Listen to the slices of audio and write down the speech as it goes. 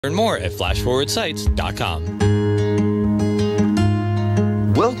Learn more at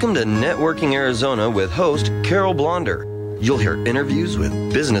flashforwardsites.com. Welcome to Networking Arizona with host Carol Blonder. You'll hear interviews with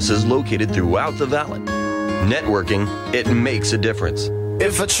businesses located throughout the valley. Networking, it makes a difference.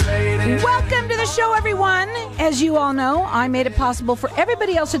 Welcome to the show, everyone. As you all know, I made it possible for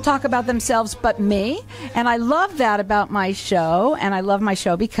everybody else to talk about themselves but me. And I love that about my show. And I love my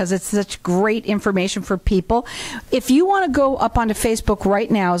show because it's such great information for people. If you want to go up onto Facebook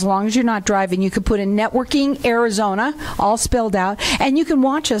right now, as long as you're not driving, you can put in Networking Arizona, all spelled out. And you can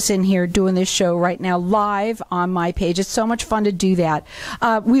watch us in here doing this show right now live on my page. It's so much fun to do that.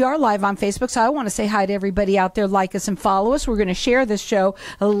 We are live on Facebook, so I want to say hi to everybody out there. Like us and follow us. We're going to share this show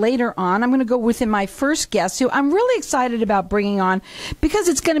later on. I'm going to go with my first guest, who I'm really excited about bringing on because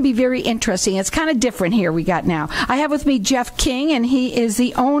it's going to be very interesting. It's kind of different here we got now. I have with me Geoff King, and he is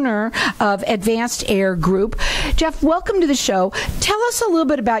the owner of Advanced Air Group. Geoff, welcome to the show. Tell us a little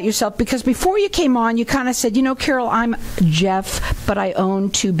bit about yourself, because before you came on, you kind of said, you know, Carol, I'm Geoff, but I own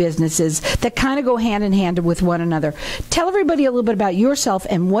two businesses that kind of go hand in hand with one another. Tell everybody a little bit about yourself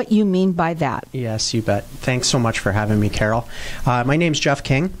and what you mean by that. Yes, you bet. Thanks so much for having me, Carol. My name's Geoff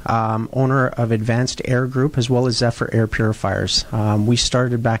King, owner of Advanced Air Group as well as Zephyr Air Purifiers. We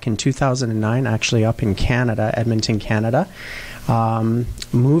started back in 2009, actually up in Canada, Edmonton, Canada.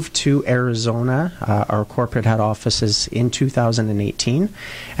 Moved to Arizona, our corporate head offices, in 2018,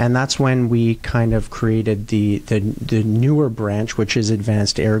 and that's when we kind of created the newer branch, which is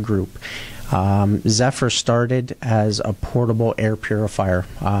Advanced Air Group. Zephyr started as a portable air purifier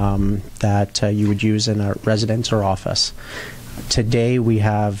that you would use in a residence or office. Today we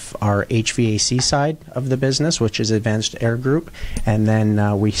have our HVAC side of the business, which is Advanced Air Group, and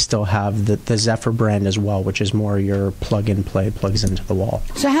then we still have the Zephyr brand as well, which is more your plug-and-play, plugs into the wall.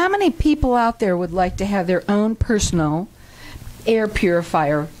 So how many people out there would like to have their own personal air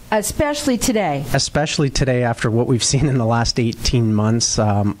purifier, especially today? Especially today, after what we've seen in the last 18 months,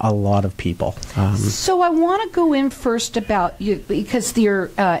 a lot of people. So I want to go in first about you, because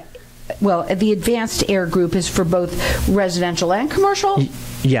your the Advanced Air Group is for both residential and commercial?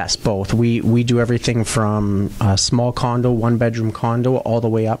 Yes, both. We do everything from a small condo, one-bedroom condo, all the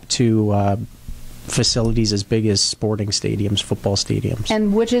way up to facilities as big as sporting stadiums, football stadiums.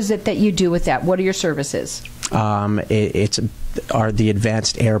 And which is it that you do with that? What are your services? It's the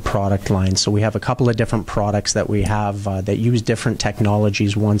Advanced Air product line. So we have a couple of different products that we have that use different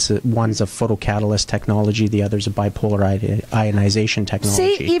technologies. One's a photocatalyst technology, the other's a bipolar ionization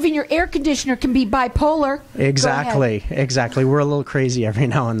technology. See, even your air conditioner can be bipolar. Exactly, exactly. We're a little crazy every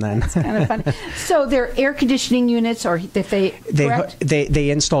now and then. That's kind of funny. So they're air conditioning units, or if they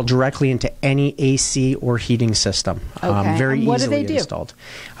install directly into any AC or heating system. Okay. Very what easily do they do? installed.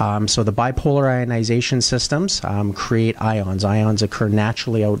 So the bipolar ionization systems create ions. Ions occur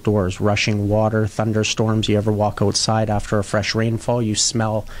naturally outdoors. Rushing water, thunderstorms. You ever walk outside after a fresh rainfall, you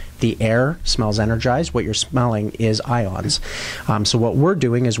smell the air, smells energized. What you're smelling is ions. So what we're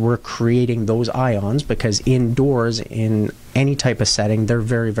doing is we're creating those ions, because indoors, in any type of setting, they're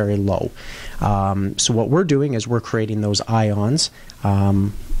very, very low. So what we're doing is we're creating those ions.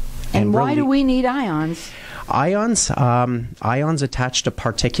 And why really, do we need ions? Ions attach to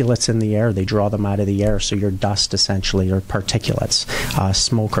particulates in the air. They draw them out of the air, so your dust essentially are particulates,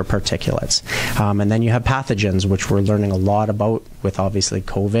 smoke or particulates. And then you have pathogens, which we're learning a lot about with obviously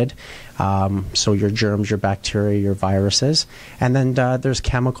COVID. So your germs, your bacteria, your viruses. And then there's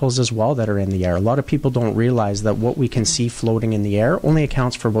chemicals as well that are in the air. A lot of people don't realize that what we can see floating in the air only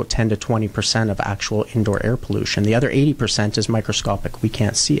accounts for about 10 to 20% of actual indoor air pollution. The other 80% is microscopic. We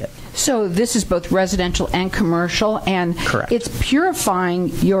can't see it. So this is both residential and commercial, and correct. It's purifying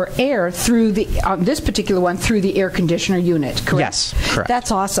your air through this particular one, through the air conditioner unit, correct? Yes, correct.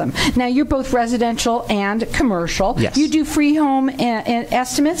 That's awesome. Now, you're both residential and commercial. Yes. You do free home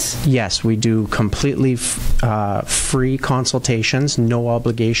estimates? Yes, we do completely free consultations, no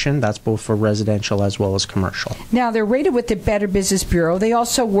obligation. That's both for residential as well as commercial. Now, they're rated with the Better Business Bureau. They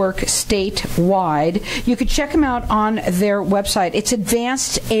also work statewide. You could check them out on their website. It's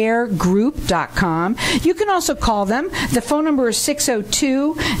advancedairgroup.com. You can also call them. The phone number is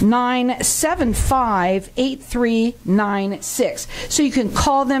 602-975-8396. So you can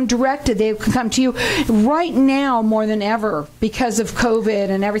call them directly. They can come to you right now more than ever, because because of COVID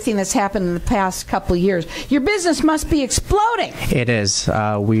and everything that's happened in the past couple of years. Your business must be exploding. It is.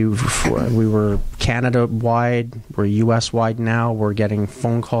 We were Canada-wide. We're U.S.-wide now. We're getting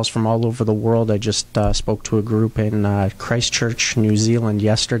phone calls from all over the world. I just spoke to a group in Christchurch, New Zealand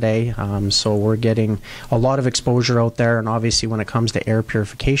yesterday. So we're getting a lot of exposure out there. And obviously when it comes to air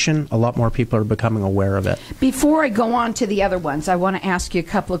purification, a lot more people are becoming aware of it. Before I go on to the other ones, I want to ask you a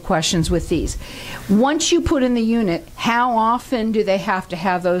couple of questions with these. Once you put in the unit, how often do they have to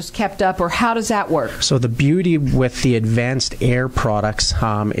have those kept up, or how does that work? So the beauty with the advanced air products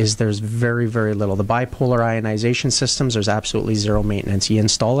is there's very, very little. The bipolar ionization systems, there's absolutely zero maintenance. You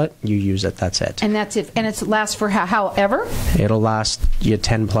install it, you use it, that's it. And that's it. And it lasts for however? It'll last you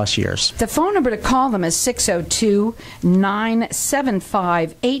 10 plus years. The phone number to call them is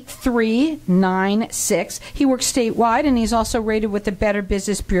 602-975-8396. He works statewide, and he's also rated with the Better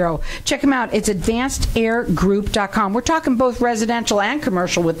Business Bureau. Check him out. It's advancedairgroup.com. We're talking both residential and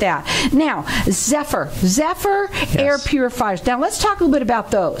commercial with that. Now, Zephyr. Zephyr air purifiers. Now, let's talk a little bit about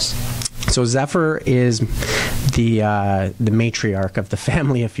those. So Zephyr is the matriarch of the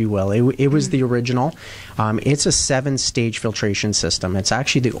family, if you will. It was the original. It's a 7-stage filtration system. It's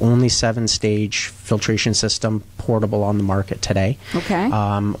actually the only 7-stage filtration system portable on the market today. Okay.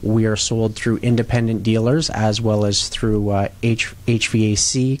 We are sold through independent dealers as well as through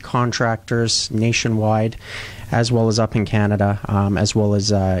HVAC contractors nationwide, as well as up in Canada, as well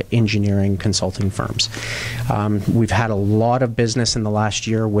as engineering consulting firms. We've had a lot of business in the last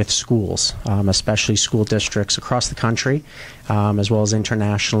year with schools, especially school districts across the country, as well as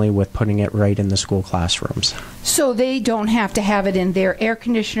internationally, with putting it right in the school classrooms. So they don't have to have it in their air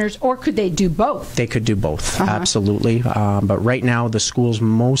conditioners, or could they do both? They could do both, absolutely. But right now, the schools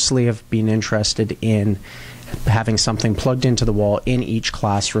mostly have been interested in having something plugged into the wall in each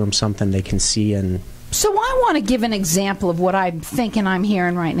classroom, something they can see and. So I want to give an example of what I'm thinking I'm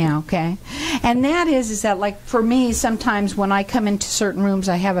hearing right now, okay? And that is that, like, for me, sometimes when I come into certain rooms,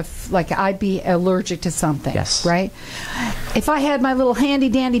 I have I'd be allergic to something. Yes. Right? If I had my little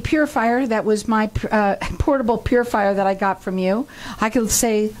handy-dandy purifier, that was my portable purifier that I got from you, I could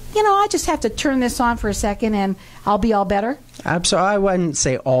say, I just have to turn this on for a second and I'll be all better. Absolutely. I wouldn't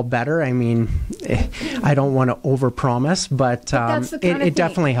say all better. I mean, I don't want to overpromise, but it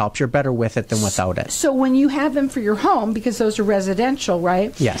definitely helps. You're better with it than without it. So when you have them for your home, because those are residential,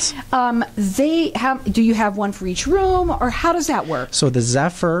 right? Yes. Do you have one for each room, or how does that work? So the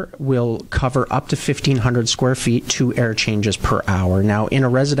Zephyr will cover up to 1,500 square feet, 2 air changes per hour. Now, in a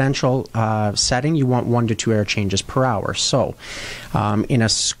residential setting, you want 1 to 2 air changes per hour. So in a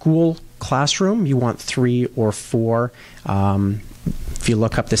school classroom, you want 3 or 4. If you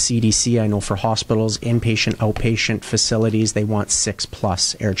look up the CDC, I know for hospitals, inpatient, outpatient facilities, they want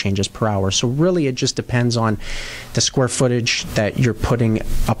 6+ air changes per hour. So really it just depends on the square footage that you're putting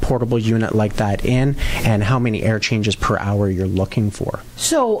a portable unit like that in and how many air changes per hour you're looking for.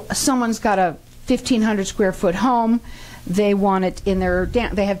 So someone's got a 1,500 square foot home. They want it in their,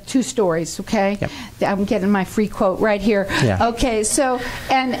 they have 2 stories, okay? Yep. I'm getting my free quote right here. Yeah. Okay, so,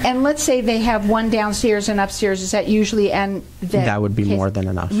 and let's say they have one downstairs and upstairs. Is that usually, and that would be more than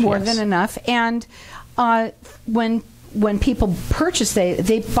enough. More than enough. And when people purchase,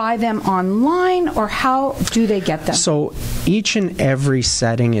 they buy them online, or how do they get them? So each and every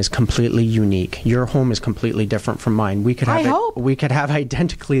setting is completely unique. Your home is completely different from mine. We could have we could have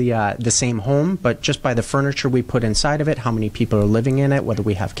identically the same home, but just by the furniture we put inside of it, how many people are living in it, whether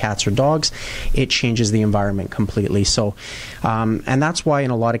we have cats or dogs, it changes the environment completely. So, and that's why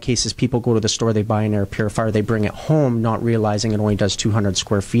in a lot of cases people go to the store, they buy an air purifier, they bring it home, not realizing it only does 200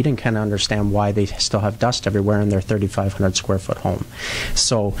 square feet, and kind of understand why they still have dust everywhere in their 3,500 square foot home.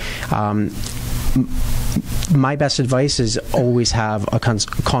 So my best advice is always have a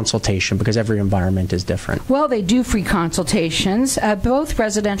consultation, because every environment is different. Well, they do free consultations, both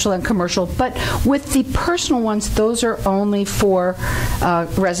residential and commercial, but with the personal ones, those are only for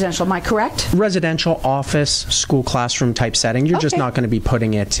residential. Am I correct? Residential, office, school, classroom type setting. You're just not going to be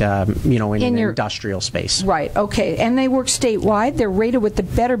putting it, in an industrial space. Right. Okay. And they work statewide. They're rated with the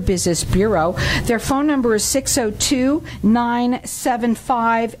Better Business Bureau. Their phone number is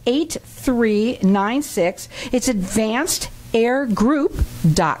 602-975-8396. It's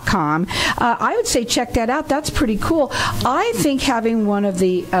advancedairgroup.com. I would say check that out. That's pretty cool. I think having one of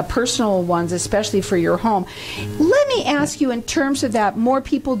the personal ones, especially for your home. Let me ask you, in terms of that, more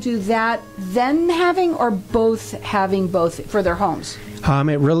people do that than having, or both having both for their homes?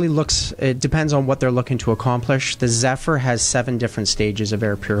 It depends on what they're looking to accomplish. The Zephyr has 7 different stages of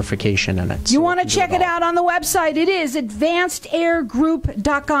air purification in it. You want to check it out on the website. It is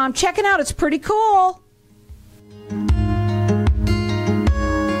advancedairgroup.com. Check it out. It's pretty cool.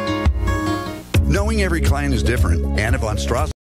 Knowing every client is different, Anna von Strauss